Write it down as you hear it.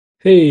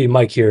Hey,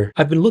 Mike here.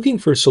 I've been looking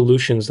for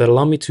solutions that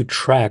allow me to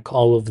track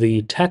all of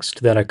the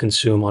text that I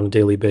consume on a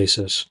daily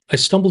basis. I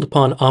stumbled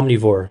upon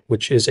Omnivore,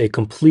 which is a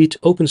complete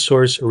open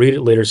source read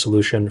it later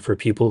solution for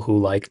people who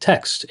like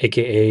text,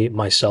 aka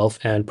myself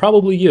and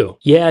probably you.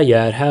 Yeah,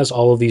 it has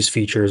all of these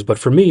features, but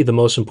for me, the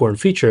most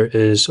important feature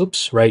is,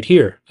 right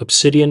here,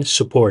 Obsidian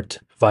support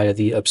via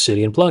the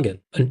Obsidian plugin.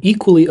 An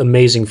equally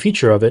amazing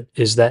feature of it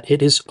is that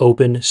it is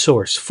open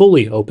source,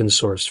 fully open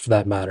source for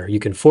that matter. You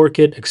can fork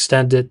it,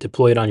 extend it,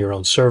 deploy it on your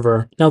own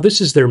server. Now this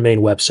is their main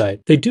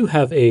website. They do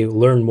have a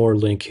learn more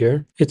link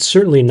here. It's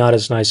certainly not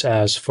as nice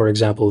as, for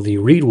example, the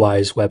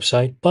Readwise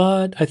website,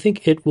 but I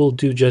think it will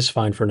do just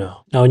fine for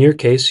now. Now in your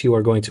case, you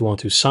are going to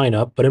want to sign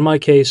up, but in my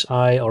case,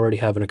 I already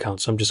have an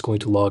account, so I'm just going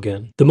to log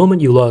in. The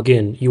moment you log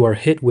in, you are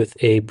hit with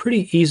a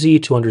pretty easy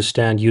to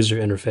understand user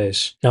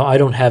interface. Now I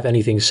don't have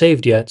anything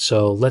saved yet,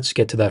 so let's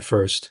get to that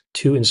first.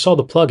 To install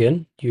the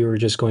plugin, you're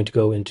just going to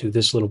go into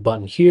this little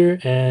button here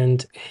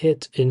and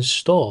hit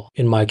install.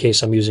 In my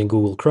case, I'm using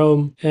Google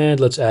Chrome, and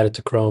let's add it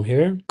to Chrome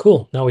here.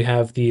 Cool, now we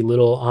have the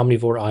little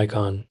Omnivore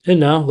icon. And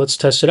now let's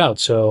test it out.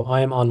 So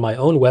I am on my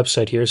own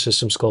website here,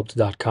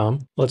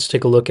 SystemSculpt.com. Let's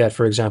take a look at,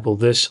 for example,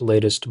 this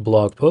latest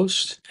blog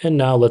post. And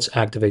now let's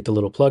activate the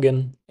little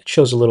plugin. It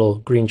shows a little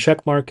green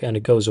check mark and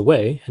it goes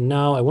away. And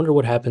now I wonder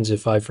what happens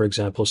if I, for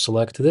example,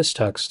 select this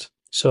text.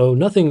 So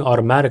nothing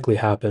automatically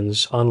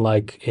happens,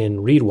 unlike in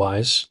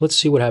Readwise. Let's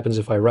see what happens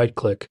if I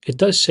right-click. It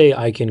does say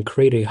I can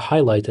create a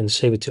highlight and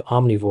save it to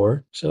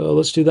Omnivore. So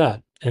let's do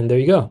that. And there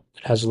you go.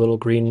 It has a little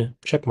green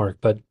check mark,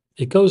 but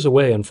it goes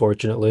away,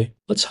 unfortunately.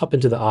 Let's hop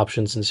into the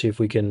options and see if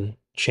we can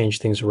change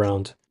things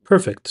around.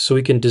 Perfect. So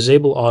we can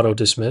disable auto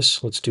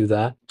dismiss. Let's do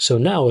that. So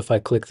now if I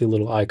click the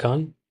little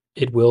icon,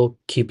 it will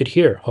keep it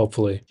here,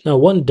 hopefully. Now,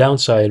 one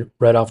downside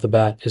right off the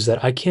bat is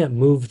that I can't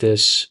move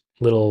this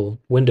little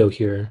window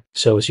here.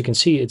 So as you can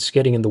see, it's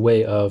getting in the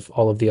way of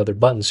all of the other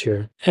buttons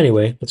here.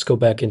 Anyway, let's go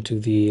back into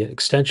the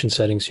extension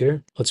settings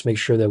here. Let's make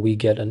sure that we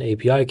get an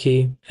API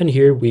key. And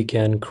here we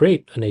can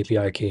create an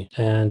API key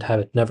and have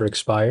it never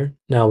expire.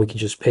 Now we can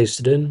just paste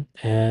it in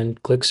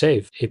and click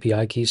save.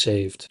 API key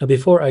saved. Now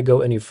before I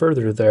go any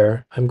further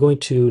there, I'm going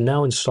to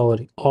now install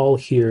it all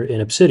here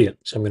in Obsidian.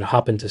 So I'm going to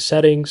hop into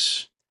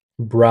settings,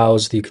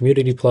 browse the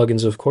community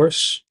plugins, of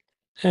course,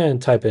 and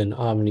type in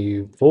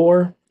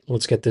Omnivore.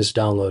 Let's get this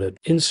downloaded.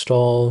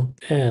 Install,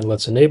 and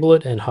let's enable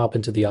it and hop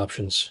into the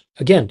options.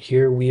 Again,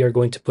 here we are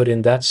going to put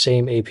in that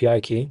same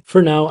API key.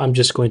 For now, I'm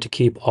just going to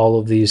keep all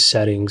of these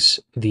settings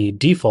the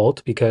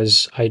default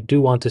because I do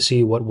want to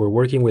see what we're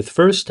working with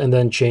first and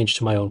then change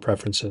to my own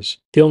preferences.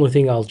 The only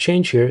thing I'll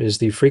change here is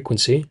the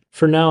frequency.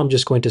 For now, I'm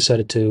just going to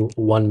set it to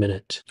 1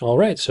 minute. All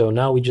right, so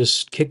now we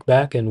just kick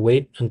back and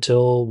wait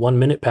until 1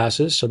 minute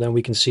passes so then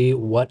we can see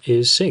what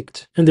is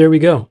synced. And there we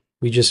go.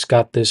 We just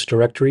got this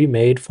directory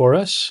made for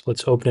us.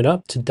 Let's open it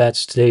up.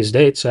 That's today's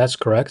date, so that's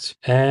correct.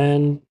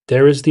 And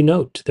there is the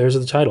note. There's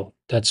the title.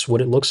 That's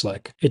what it looks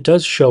like. It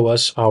does show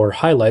us our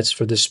highlights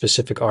for this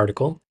specific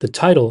article. The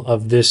title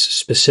of this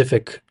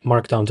specific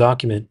markdown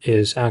document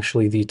is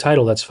actually the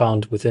title that's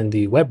found within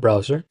the web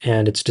browser,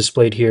 and it's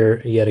displayed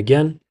here yet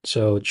again.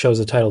 So it shows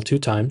the title 2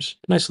 times.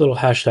 Nice little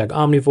hashtag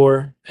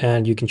Omnivore,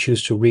 and you can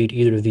choose to read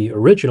either the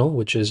original,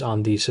 which is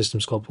on the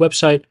SystemSculpt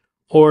website,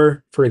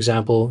 or, for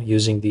example,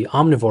 using the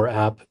Omnivore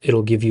app,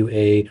 it'll give you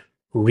a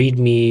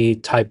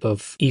README type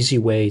of easy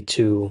way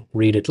to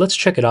read it. Let's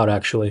check it out,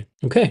 actually.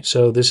 Okay,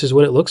 so this is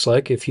what it looks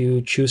like if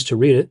you choose to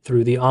read it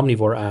through the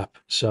Omnivore app.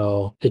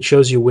 So it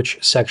shows you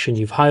which section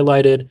you've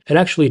highlighted. It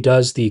actually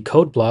does the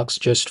code blocks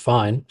just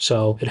fine,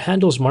 so it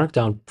handles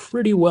Markdown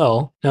pretty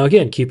well. Now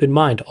again, keep in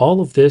mind,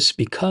 all of this,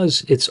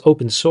 because it's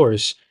open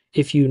source,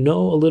 if you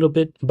know a little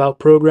bit about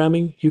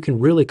programming, you can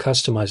really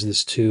customize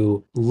this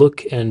to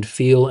look and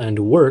feel and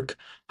work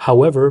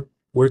however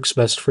works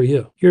best for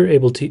you. You're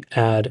able to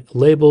add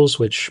labels,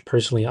 which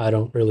personally I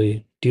don't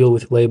really deal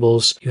with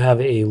labels. You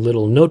have a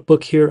little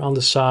notebook here on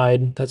the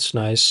side. That's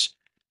nice.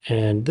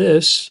 And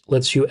this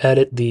lets you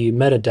edit the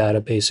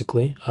metadata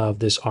basically of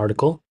this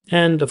article.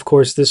 And of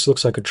course, this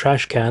looks like a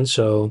trash can,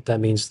 so that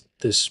means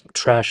this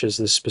trashes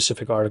this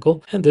specific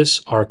article, and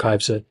this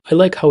archives it. I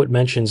like how it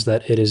mentions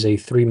that it is a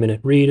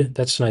 3-minute read.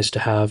 That's nice to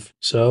have.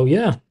 So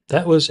yeah,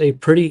 that was a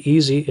pretty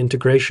easy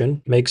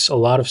integration. Makes a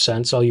lot of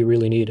sense. All you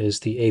really need is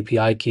the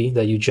API key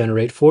that you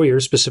generate for your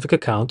specific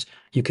account.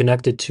 You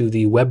connect it to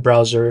the web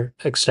browser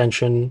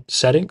extension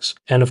settings,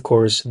 and of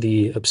course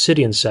the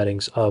Obsidian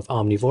settings of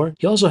Omnivore.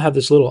 You also have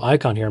this little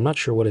icon here. I'm not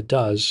sure what it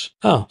does.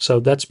 Oh, so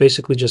that's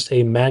basically just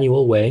a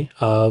manual way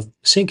of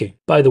syncing.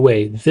 By the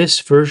way, this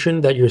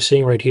version that you're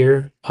seeing right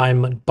here,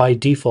 I'm by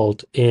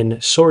default in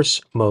source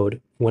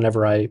mode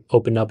whenever I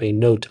open up a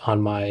note on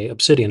my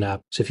Obsidian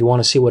app. So if you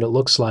want to see what it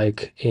looks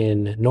like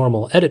in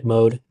normal edit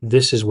mode,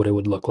 this is what it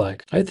would look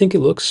like. I think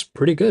it looks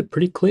pretty good,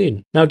 pretty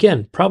clean. Now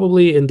again,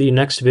 probably in the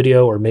next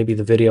video or maybe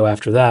the video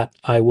after that,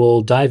 I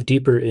will dive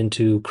deeper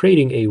into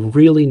creating a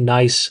really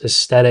nice,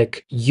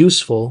 aesthetic,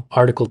 useful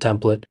article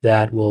template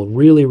that will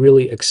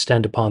really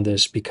extend upon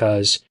this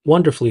because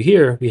Wonderfully,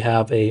 here we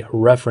have a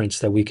reference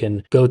that we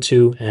can go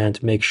to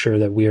and make sure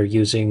that we are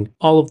using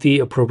all of the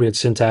appropriate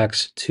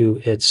syntax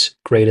to its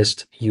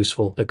greatest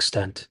useful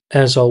extent.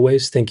 As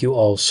always, thank you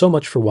all so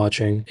much for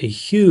watching. A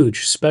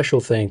huge special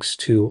thanks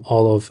to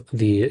all of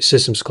the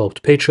SystemSculpt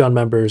Patreon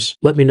members.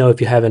 Let me know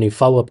if you have any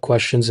follow-up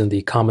questions in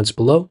the comments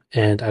below,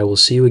 and I will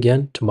see you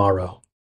again tomorrow.